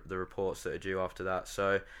also the reports that are due after that.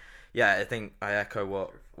 So yeah, I think I echo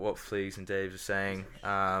what Fleegs and Dave are saying,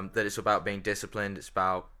 that it's about being disciplined. It's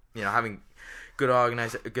about having good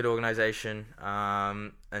organization,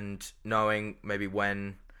 and knowing maybe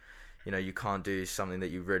when you can't do something that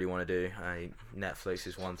you really want to do. Netflix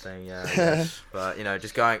is one thing, yeah, I guess. But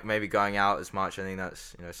just going out as much. I think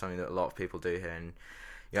that's something that a lot of people do here, and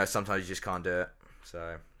sometimes you just can't do it.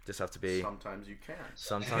 So just have to be. Sometimes you can.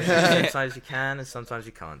 Sometimes you can, and sometimes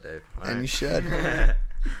you can't, Dave. All And right. you should.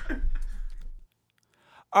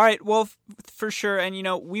 All right, well, for sure. And,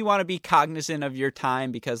 we want to be cognizant of your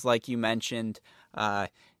time because, like you mentioned,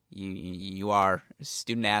 you are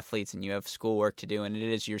student athletes and you have schoolwork to do, and it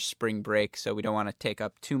is your spring break, so we don't want to take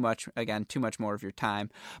up too much more of your time.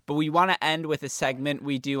 But we want to end with a segment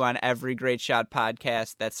we do on every Great Shot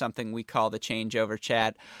podcast. That's something we call the Changeover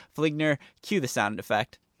Chat. Fligner, cue the sound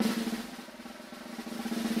effect.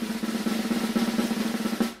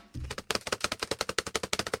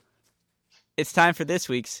 It's time for this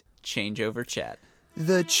week's Changeover Chat.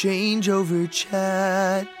 The Changeover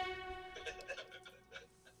Chat.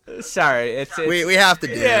 Sorry, it's We have to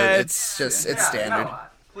do Yeah, it. It's standard.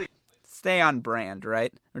 stay on brand,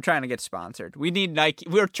 right? We're trying to get sponsored. We need Nike.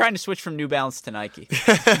 We're trying to switch from New Balance to Nike.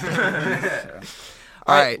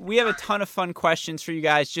 All right. We have a ton of fun questions for you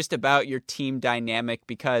guys just about your team dynamic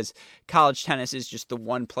because college tennis is just the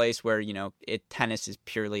one place where, tennis is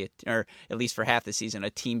purely, or at least for half the season, a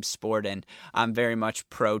team sport. And I'm very much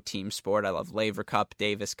pro team sport. I love Laver Cup,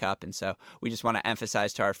 Davis Cup. And so we just want to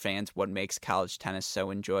emphasize to our fans what makes college tennis so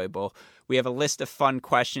enjoyable. We have a list of fun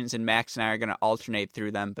questions and Max and I are going to alternate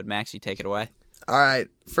through them. But Max, you take it away. All right.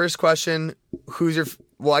 First question.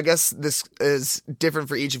 Well, I guess this is different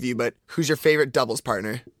for each of you, but who's your favorite doubles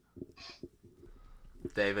partner?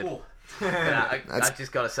 David. Yeah, I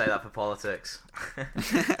just got to say that for politics.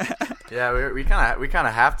 Yeah, we kind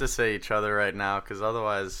of have to say each other right now because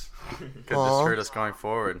otherwise it could just hurt us going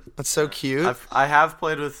forward. That's so cute. I have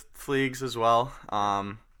played with Fleegs as well.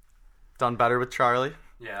 Done better with Charlie.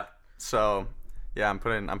 Yeah. So yeah, I'm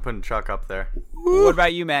putting Chuck up there. What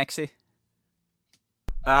about you, Maxie?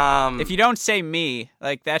 If If you don't say me,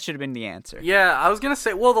 that should have been the answer. yeah, I was gonna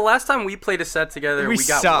say. Well, the last time we played a set together, we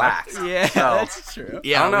got sucked. whacked. Yeah, So, that's true. I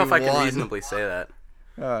don't know we if I can won. reasonably say that.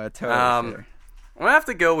 Oh, totally. I'm gonna have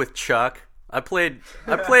to go with Chuck. I played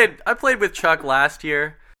with Chuck last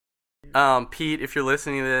year. Pete, if you're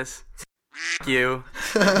listening to this, f- you.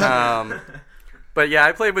 But yeah,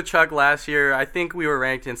 I played with Chuck last year. I think we were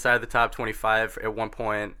ranked inside the top 25 at one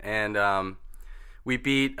point, and we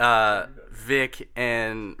beat Vic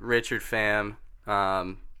and Richard Pham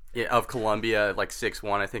of Columbia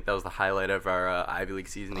 6-1. I think that was the highlight of our Ivy League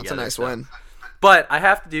season That's together. a nice so. win. But I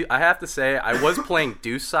have to say, I was playing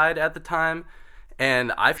deuce side at the time,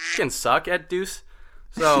 and I fucking suck at deuce.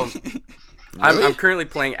 So I'm currently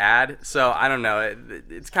playing ad. So I don't know.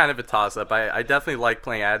 It's kind of a toss up. I definitely like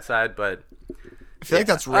playing ad side, but I feel like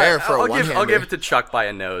that's rare for a one-hander. I'll give it to Chuck by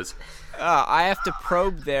a nose. I have to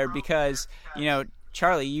probe there because,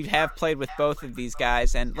 Charlie, you have played with both of these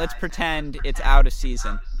guys, and let's pretend it's out of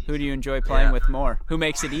season. Who do you enjoy playing with more? Who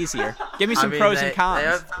makes it easier? Give me some pros and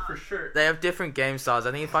cons. They have different game styles.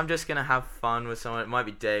 I think if I'm just gonna have fun with someone, it might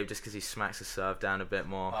be Dave, just because he smacks the serve down a bit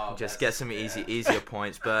more, just get some easier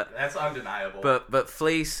points. But That's undeniable. but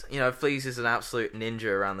Fleece, Fleece is an absolute ninja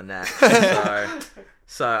around the net.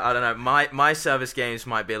 So I don't know. My service games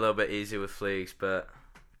might be a little bit easier with Fleece, but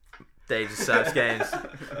Dave's serves games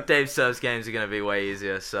are going to be way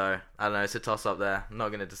easier. So I don't know. It's a toss up there. I'm not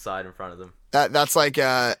going to decide in front of them. That's like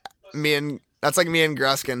me and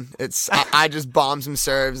Gruskin. It's I just bomb some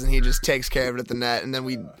serves and he just takes care of it at the net, and then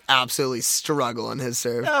we absolutely struggle on his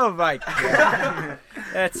serve. Oh my god,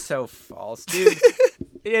 that's so false, dude.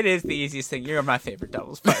 It is the easiest thing. You're my favorite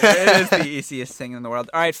doubles player. It is the easiest thing in the world.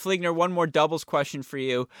 All right, Fligner, one more doubles question for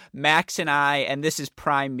you. Max and I, and this is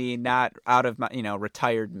prime me, not out of my,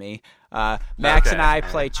 retired me. Max and I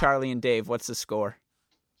play Charlie and Dave. What's the score?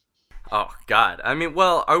 Oh God. I mean,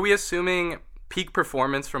 well, are we assuming peak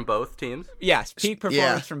performance from both teams? Yes, peak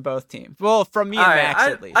performance from both teams. Well, from me and Max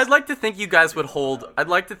at least. I'd like to think you guys would hold. I'd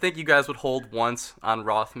like to think you guys would hold once on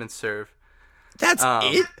Rothman's serve. That's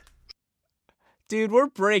it? Dude, we're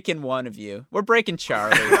breaking one of you. We're breaking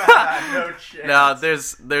Charlie. No chance. No,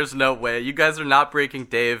 there's no way. You guys are not breaking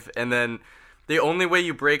Dave, and then the only way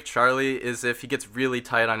you break Charlie is if he gets really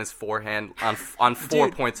tight on his forehand on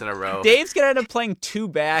 4 points in a row. Dave's going to end up playing two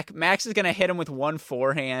back. Max is going to hit him with one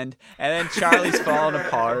forehand, and then Charlie's falling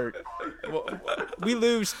apart. We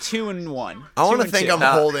lose 2-1. I want to 2-2. think I'm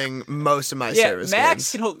holding most of my Yeah, service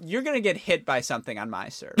Max, games. you're gonna get hit by something on my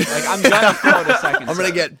serve. Like I'm gonna throw the second. I'm gonna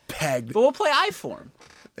serve. get pegged. But we'll play I-form.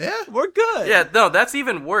 Yeah. We're good. Yeah, no, that's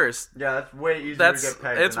even worse. Yeah, that's way easier That's to get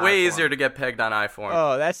pegged. it's than way I-form. easier to get pegged on I-form.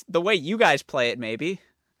 Oh, that's the way you guys play it, maybe.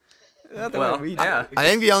 Not the way well, we do yeah. it. I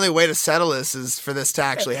think the only way to settle this is for this to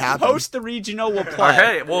actually happen. Post the regional, we'll play.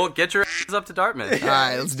 Okay, well, get your ass up to Dartmouth. All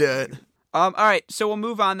right, let's do it. All right, so we'll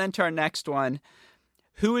move on then to our next one.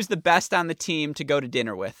 Who is the best on the team to go to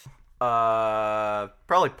dinner with?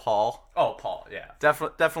 Probably Paul. Oh, Paul, yeah.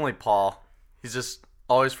 Definitely Paul. He's just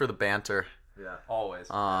always for the banter. Yeah. Always.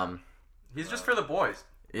 He's He's just for the boys.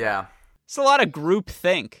 yeah. It's a lot of group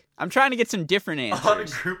think. I'm trying to get some different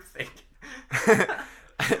answers. group think.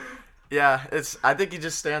 Yeah, I think he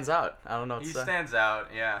just stands out. I don't know what He to say. stands out,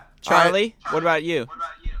 yeah. Charlie, what about you?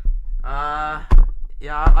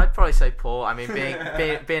 Yeah, I'd probably say Paul. I mean,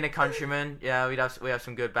 being a countryman, yeah, we have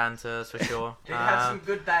some good banters for sure.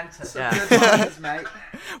 good banter. Yeah.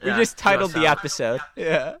 We Yeah, just titled the yourself. episode.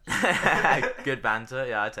 Yeah. Good banter.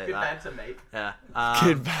 Yeah, I'd take that. banter, mate. Yeah.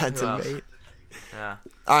 Good who banter, else? mate. Yeah.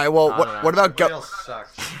 All right, well, I don't know. what about go?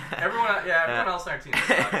 sucks. Everyone else on our team.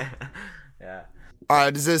 Yeah. All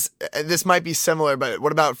right, this might be similar, but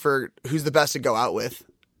what about for who's the best to go out with?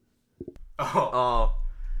 Oh.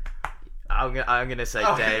 I'm gonna say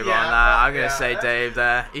Oh, Dave yeah, on that. I'm gonna yeah. say Dave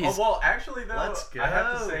there. He's well, actually, though, Let's I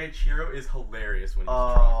have to go. say, Chiro is hilarious when he's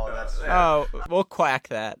Oh, drunk. that's though. Oh, we'll quack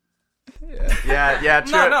that. Yeah.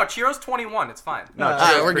 No, Chiro's 21. It's fine. No, All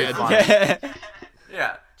right, Chiro's we're pretty good. funny.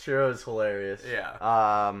 Yeah. Chiro's hilarious.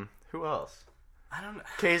 Yeah. Who else? I don't know.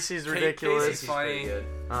 Casey's ridiculous. Casey's funny. pretty good.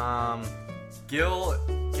 Gil.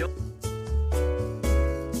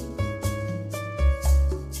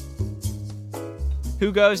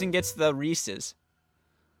 Who goes and gets the Reese's?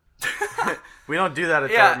 We don't do that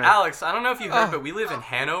at Yeah, Dartmouth. Alex, I don't know if you heard, but we live in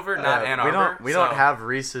Hanover, not Ann Arbor. We don't so- have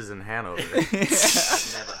Reese's in Hanover.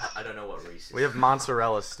 I don't know what Reese is. We have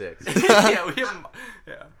mozzarella sticks. Yeah, we have.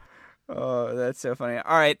 Yeah. Oh, that's so funny.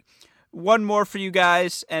 All right, one more for you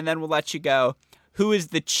guys, and then we'll let you go. Who is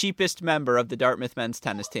the cheapest member of the Dartmouth men's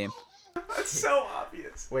tennis team? That's so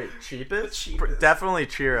obvious. Wait, cheapest? cheapest. Definitely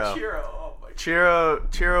Chiro. Chiro. Oh my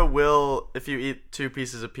God. Chiro will, if you eat 2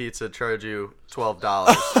 pieces of pizza, charge you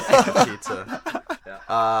 $12 for pizza.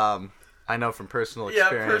 I know from personal Yeah,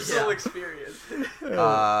 experience. personal experience.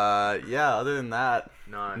 Yeah, other than that,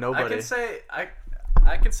 No. nobody.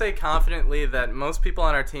 I can say confidently that most people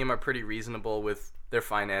on our team are pretty reasonable with their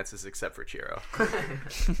finances, except for Chiro.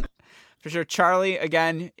 For sure, Charlie,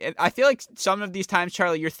 again, I feel like some of these times,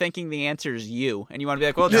 Charlie, you're thinking the answer is you, and you want to be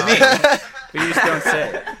like, well, it's me. But you just don't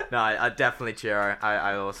say it. No, I definitely cheer.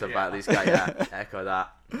 I also back these guys. Yeah, echo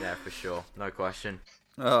that. Yeah, for sure. No question.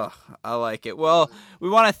 Oh, I like it. Well, we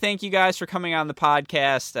want to thank you guys for coming on the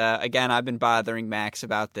podcast. Again, I've been bothering Max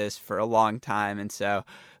about this for a long time, and so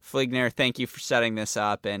Fligner, thank you for setting this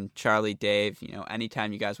up, and Charlie, Dave,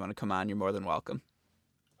 anytime you guys want to come on, you're more than welcome.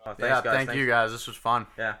 Oh, thanks, Yeah, guys. thank you guys. This was fun.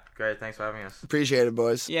 Yeah, great. Thanks for having us. Appreciate it,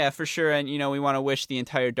 boys. Yeah, for sure. And, we want to wish the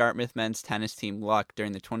entire Dartmouth men's tennis team luck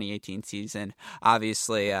during the 2018 season.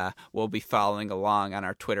 Obviously, we'll be following along on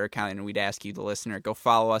our Twitter account, and we'd ask you, the listener, go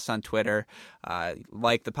follow us on Twitter,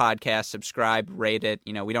 like the podcast, subscribe, rate it.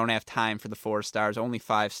 We don't have time for the 4 stars, only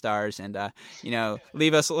 5 stars. And,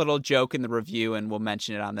 leave us a little joke in the review, and we'll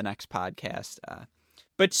mention it on the next podcast.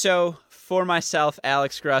 But so, for myself,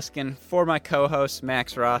 Alex Gruskin, for my co-host,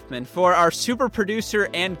 Max Rothman, for our super producer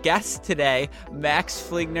and guest today, Max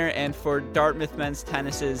Fligner, and for Dartmouth Men's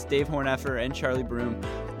Tennis's Dave Horneffer and Charlie Broom,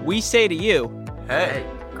 we say to you, Hey,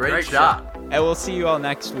 great great shot. and we'll see you all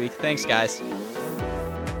next week. Thanks, guys.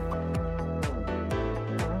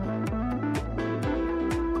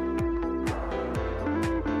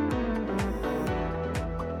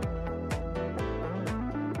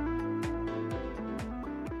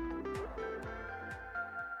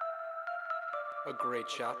 A Great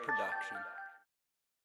Shot production.